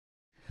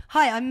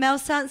Hi, I'm Mel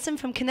Sanson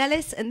from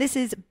Canellis, and this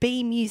is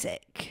B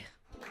Music.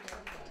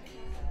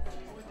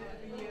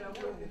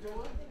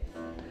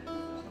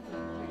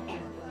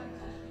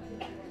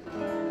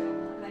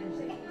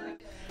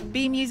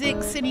 B Music,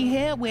 Sini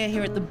here. We're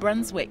here at the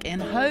Brunswick in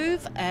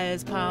Hove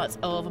as part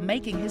of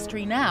Making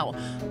History Now.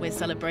 We're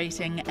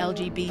celebrating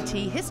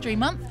LGBT History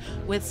Month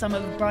with some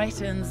of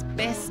Brighton's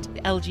best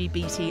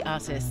LGBT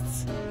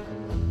artists.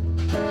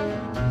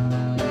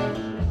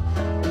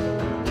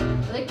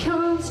 They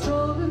come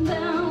strolling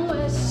down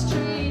West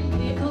Street,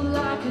 nickel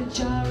like a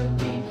jar of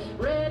beef,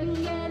 red and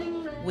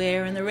getting red.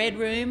 We're in the Red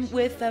Room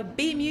with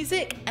B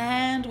Music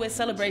and we're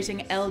celebrating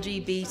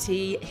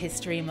LGBT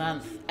History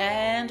Month.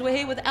 And we're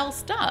here with Elle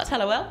Start.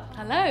 Hello, Elle.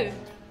 Hello.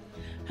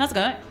 How's it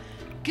going?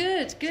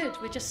 Good, good.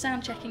 We're just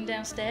sound checking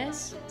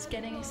downstairs. It's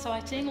getting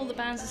exciting. All the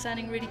bands are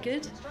sounding really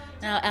good.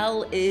 Now,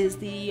 Elle is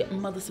the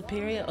Mother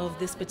Superior of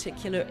this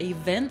particular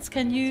event.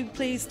 Can you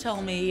please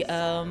tell me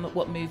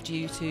what moved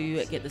you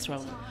to get this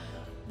rolling?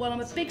 Well,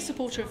 I'm a big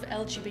supporter of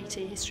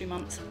LGBT History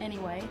Month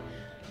anyway,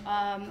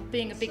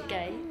 being a big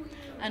gay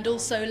and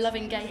also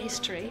loving gay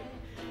history.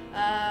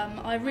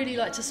 I really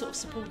like to sort of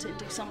support it and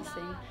do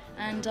something.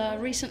 And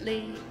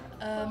recently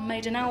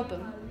made an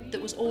album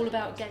that was all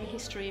about gay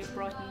history of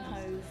Brighton and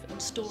Hove and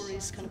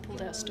stories, kind of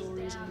pulled out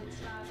stories and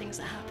things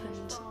that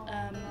happened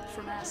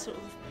from our sort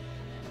of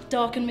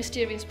dark and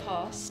mysterious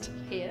past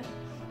here.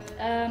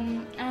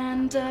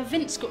 And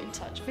Vince got in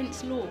touch,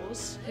 Vince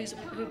Laws, who's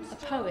a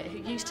poet who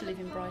used to live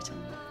in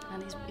Brighton,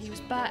 and he was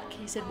back.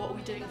 He said, what are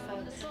we doing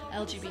for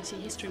LGBT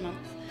History Month?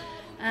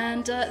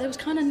 And there was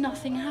kind of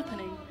nothing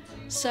happening.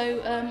 So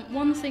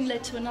one thing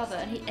led to another,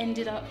 and he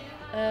ended up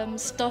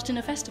starting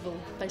a festival,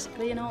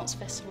 basically an arts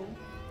festival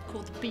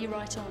called the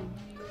B.Right.On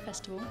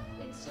Festival,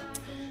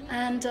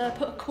 and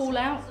put a call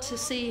out to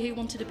see who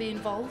wanted to be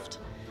involved,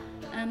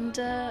 and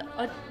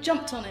I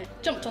jumped on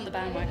the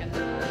bandwagon.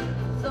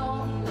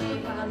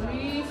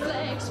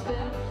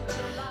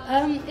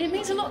 It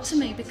means a lot to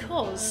me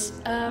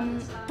because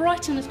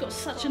Brighton has got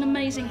such an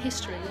amazing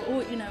history,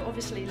 or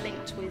obviously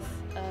linked with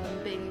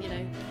being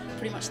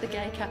pretty much the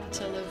gay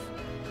capital of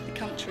the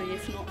country,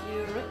 if not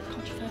Europe.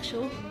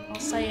 Controversial,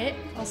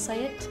 I'll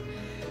say it.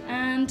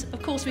 And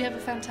of course we have a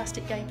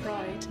fantastic gay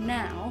pride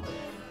now,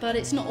 but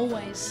it's not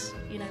always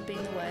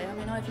been the way. I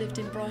mean, I've lived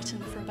in Brighton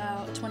for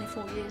about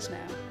 24 years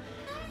now,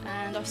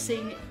 and I've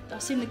seen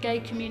the gay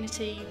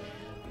community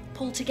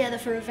pull together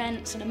for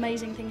events and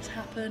amazing things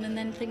happen, and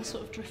then things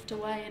sort of drift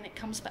away and it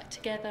comes back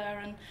together.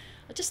 And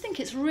I just think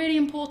it's really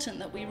important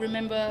that we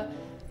remember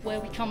where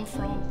we come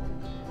from.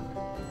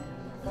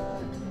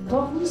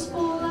 Bones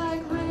fall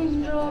like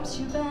raindrops,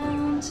 you're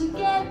bound to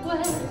get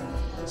wet,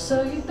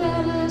 so you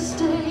better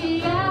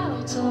stay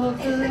out of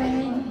the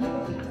rain.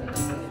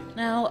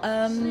 Now,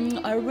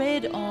 I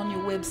read on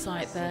your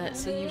website that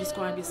you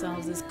describe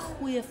yourselves as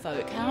queer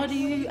folk. How do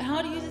you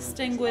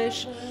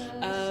distinguish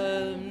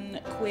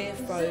queer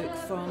folk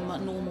from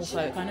normal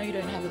folk? I know you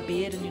don't have a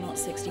beard and you're not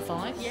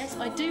 65. Yes,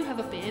 I do have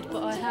a beard,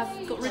 but I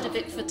have got rid of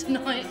it for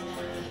tonight.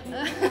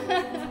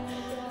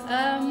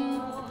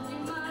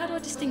 How do I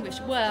distinguish?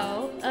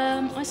 Well,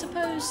 I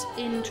suppose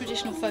in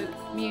traditional folk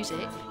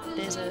music,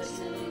 there's a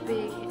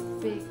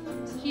big,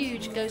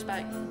 huge, goes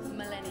back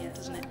millennia,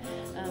 doesn't it?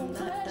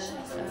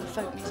 The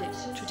folk music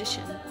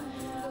tradition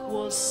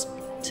was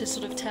to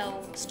sort of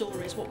tell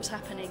stories, what was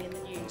happening in the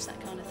news, that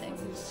kind of thing.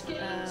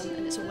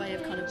 And it's a way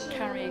of kind of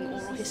carrying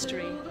oral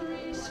history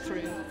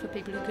through for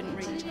people who couldn't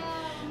read.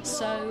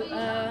 So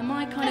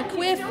my kind of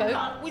queer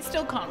folk, we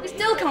still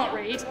can't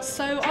read,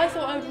 so I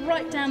thought I would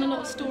write down a lot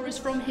of stories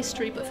from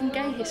history, but from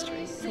gay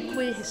history, from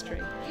queer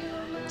history.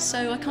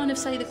 So I kind of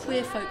say the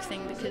queer folk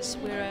thing because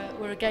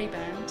we're a gay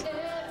band,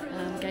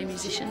 gay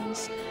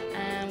musicians,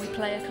 and we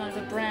play a kind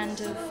of a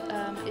brand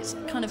of, it's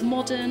kind of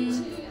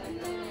modern,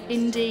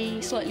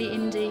 indie, slightly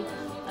indie,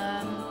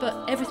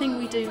 but everything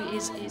we do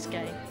is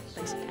gay,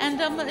 basically. And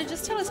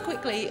just tell us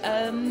quickly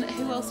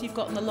who else you've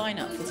got on the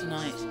lineup for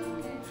tonight.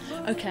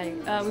 Okay,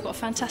 we've got a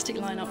fantastic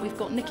lineup. We've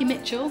got Nikki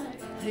Mitchell,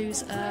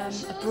 who's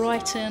a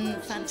Brighton,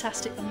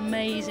 fantastic,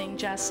 amazing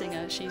jazz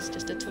singer. She's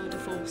just a tour de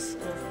force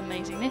of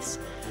amazingness.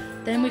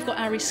 Then we've got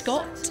Ari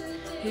Scott,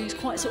 who's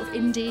quite sort of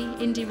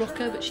indie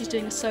rocker, but she's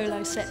doing a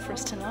solo set for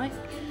us tonight.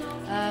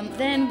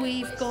 Then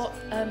we've got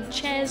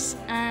Ches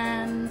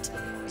and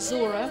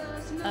Zora,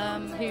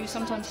 who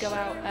sometimes go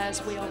out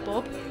as We Are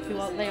Bob,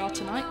 they are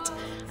tonight,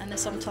 and they're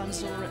sometimes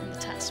Zora and the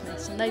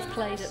Tatsmiths, and they've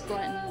played at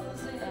Brighton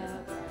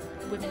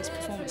Women's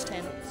Performance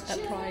 10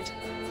 at Pride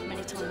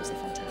many times. They're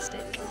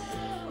fantastic.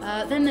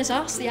 Then there's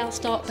us, the Elle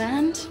Start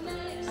Band,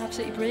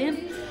 absolutely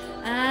brilliant,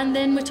 and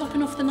then we're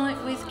topping off the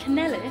night with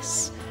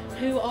Canellis,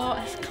 who are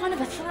kind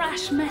of a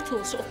thrash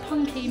metal, sort of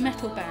punky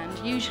metal band,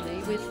 usually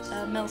with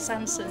Mel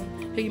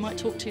Sanson, who you might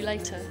talk to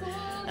later,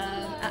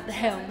 at the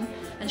helm,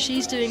 and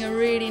she's doing a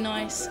really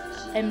nice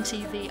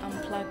MTV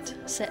Unplugged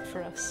set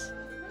for us.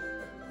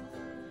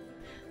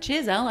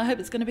 Cheers, Elle. I hope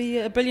it's going to be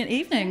a brilliant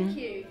evening. Thank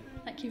you.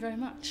 Thank you very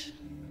much.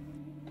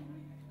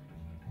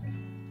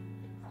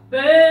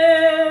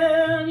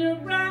 Burn your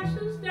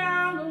branches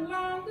down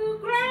along the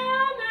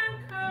ground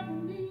and cover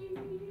me.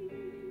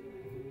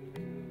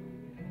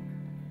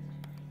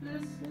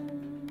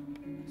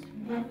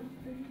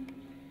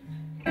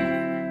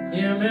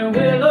 burning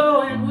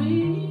willow and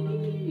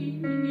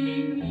weed.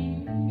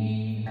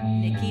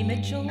 Nikki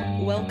Mitchell,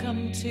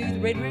 welcome to the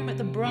Red Room at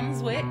the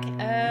Brunswick.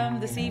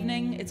 This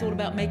evening, it's all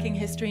about making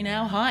history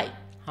now. Hi.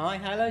 Hi,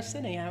 hello,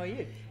 Sini. How are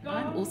you?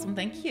 I'm awesome,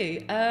 thank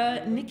you.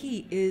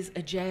 Nikki is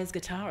a jazz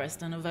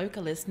guitarist and a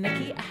vocalist.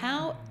 Nikki,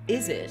 how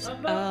is it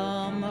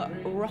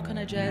rocking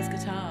a jazz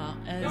guitar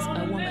as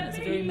a woman? It's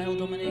a very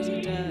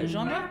male-dominated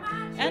genre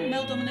and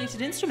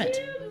male-dominated instrument.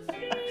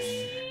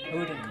 I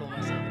wouldn't call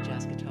myself a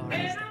jazz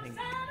guitarist, I think.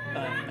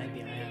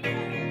 Maybe I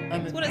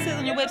am. That's what it says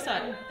on your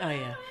website. Oh,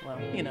 yeah.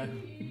 Well, you know,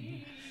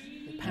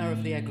 the power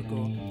of the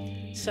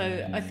egregore.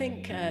 So I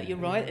think you're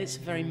right, it's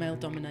a very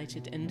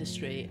male-dominated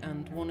industry,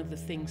 and one of the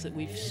things that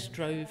we've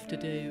strove to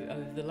do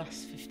over the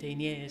last 15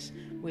 years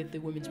with the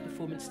Women's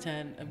Performance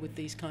Tent and with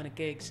these kind of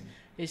gigs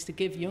is to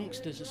give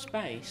youngsters a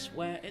space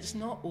where it's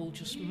not all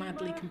just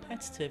madly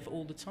competitive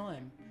all the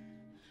time.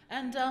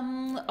 And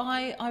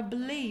I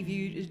believe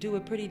you do a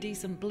pretty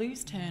decent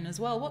blues turn as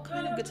well. What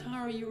kind of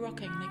guitar are you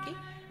rocking, Nikki?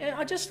 Yeah,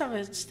 I just have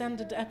a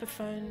standard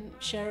Epiphone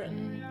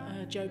Sheraton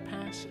Joe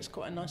Pass. It's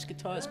quite a nice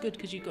guitar. It's good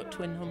because you've got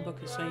twin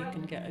humbuckers, so you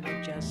can get a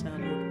good jazz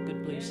sound or a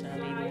good blues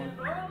sound, either one.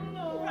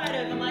 Right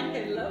over my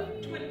head,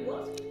 love. Twin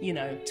what? You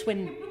know,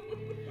 twin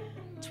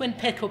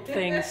pickup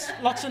things.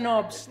 Lots of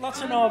knobs.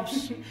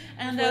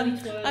 And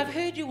I've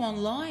heard you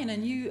online,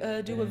 and you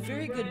do a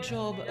very good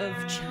job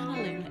of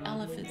channeling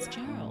Ella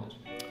Fitzgerald.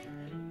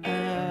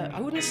 I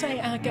wouldn't say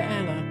I get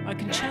Ella. I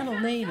can channel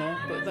Nina,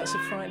 but that's a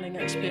frightening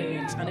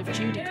experience. And if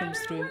Judy comes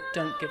through,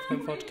 don't give her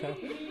vodka.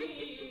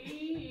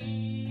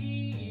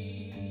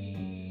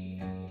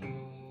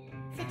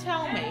 So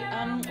tell me,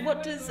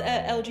 what does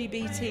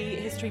LGBT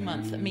History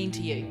Month mean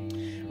to you?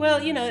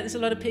 Well, you know, there's a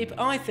lot of people.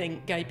 I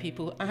think gay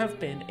people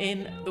have been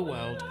in the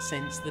world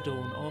since the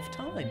dawn of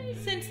time.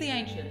 Since the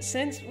ancients.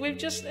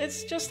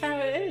 It's just how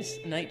it is.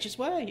 Nature's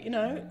way, you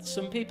know.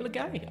 Some people are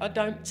gay. I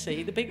don't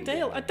see the big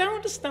deal. I don't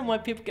understand why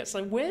people get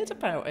so weird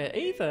about it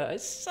either.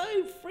 It's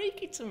so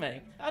freaky to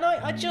me. And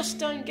I just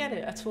don't get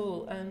it at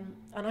all. And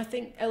I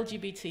think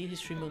LGBT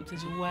History Month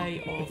is a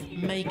way of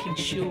making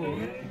sure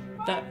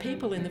that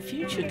people in the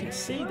future can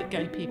see that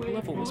gay people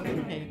have always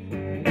been here.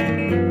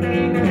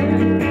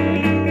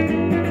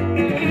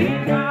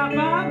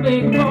 My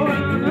big boy,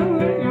 I know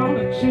they're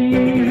gonna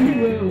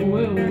cheat.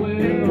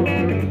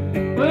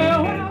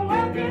 Well,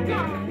 get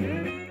gone.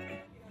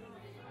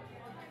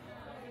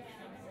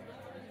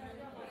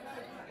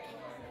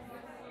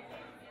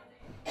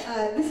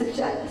 This is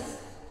Jealous.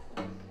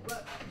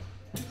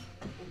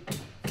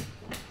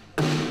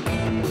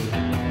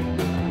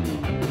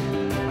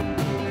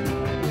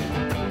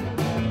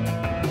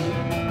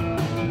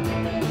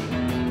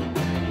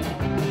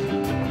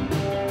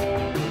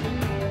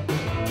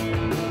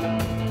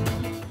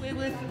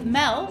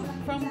 Mel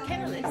from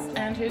Kennelis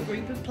and her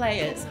group of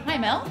players. Hi,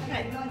 Mel.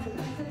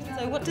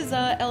 So what does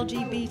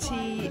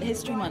LGBT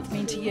History Month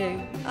mean to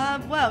you?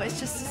 Well,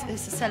 it's a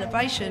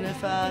celebration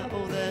of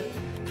all the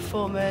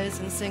performers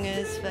and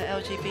singers for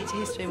LGBT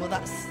history. Well,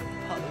 that's the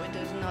part that we're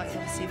doing tonight, is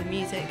obviously the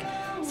music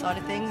side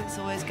of things. It's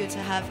always good to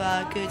have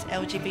good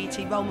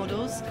LGBT role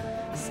models.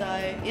 So,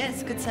 yeah,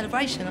 it's a good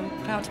celebration. I'm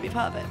proud to be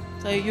part of it.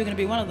 So you're going to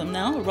be one of them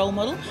now, a role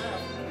model.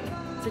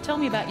 So tell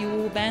me about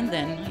your band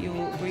then,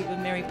 your group of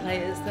merry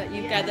players that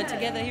you've gathered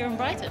together here in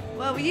Brighton.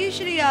 Well, we're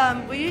usually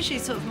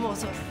sort of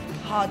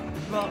hard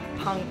rock,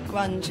 punk,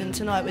 grunge, and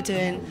tonight we're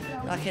doing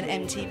like an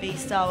MTV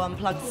style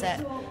unplugged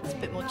set. It's a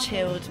bit more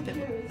chilled, a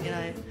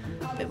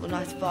bit more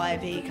nice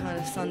vibey kind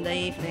of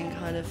Sunday evening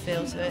kind of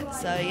feel to it.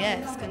 So yeah,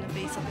 it's going to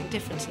be something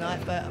different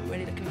tonight, but I'm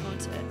really looking forward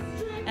to it.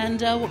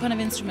 And what kind of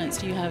instruments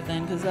do you have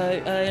then? Because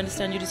I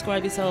understand you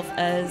describe yourself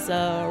as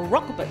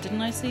rock, but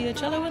didn't I see a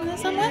cello in there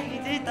somewhere? Yeah,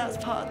 you did. That's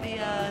part of the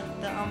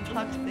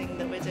unplugged thing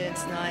that we're doing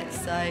tonight.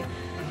 So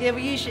yeah,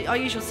 our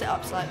usual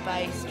setups like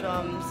bass,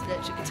 drums,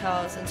 electric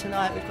guitars, and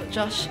tonight we've got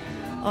Josh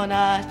on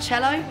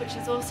cello, which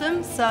is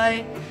awesome.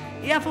 So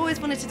yeah, I've always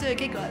wanted to do a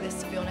gig like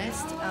this, to be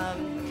honest. I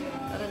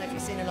don't know if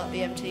you've seen a lot of the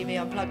MTV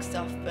unplugged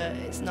stuff, but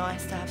it's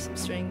nice to have some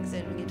strings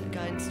in when you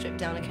go and strip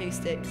down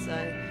acoustic. So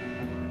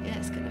yeah,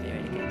 it's going to be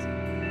really good.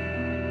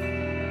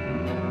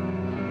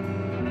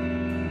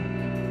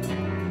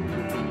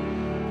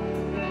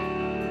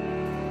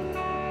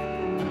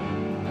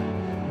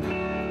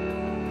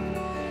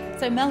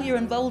 So Mel, you're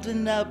involved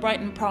in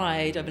Brighton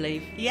Pride, I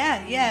believe.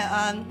 Yeah.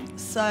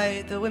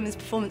 So the Women's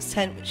Performance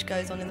Tent, which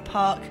goes on in the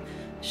park,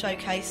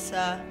 showcase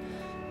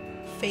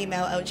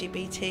female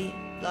LGBT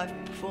live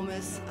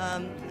performers.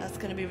 That's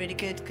going to be really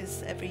good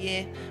because every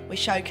year we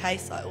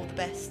showcase like all the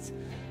best,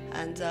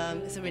 and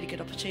it's a really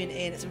good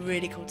opportunity, and it's a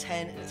really cool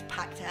tent, and it's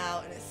packed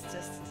out, and it's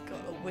got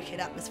a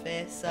wicked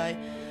atmosphere. So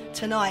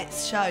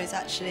tonight's show is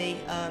actually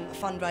a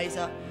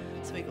fundraiser,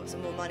 so we got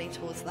some more money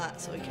towards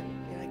that, so we can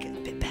get a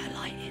bit better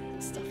lighting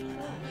and stuff like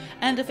that.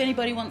 And if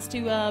anybody wants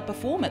to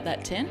perform at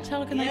that tent,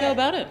 how can they go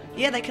about it?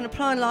 Yeah, they can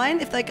apply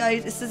online. If they go,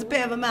 this is a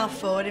bit of a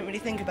mouthful, I didn't really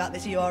think about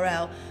this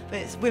URL, but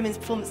it's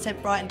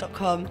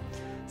womensperformancetentbrighton.com.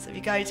 So if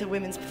you go to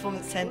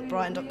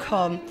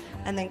womensperformancetentbrighton.com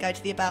and then go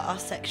to the About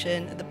Us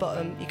section at the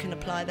bottom, you can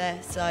apply there.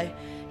 So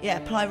yeah,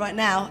 apply right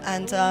now.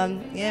 And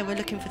yeah, we're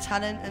looking for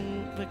talent,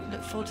 and we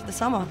look forward to the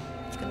summer.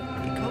 It's going to be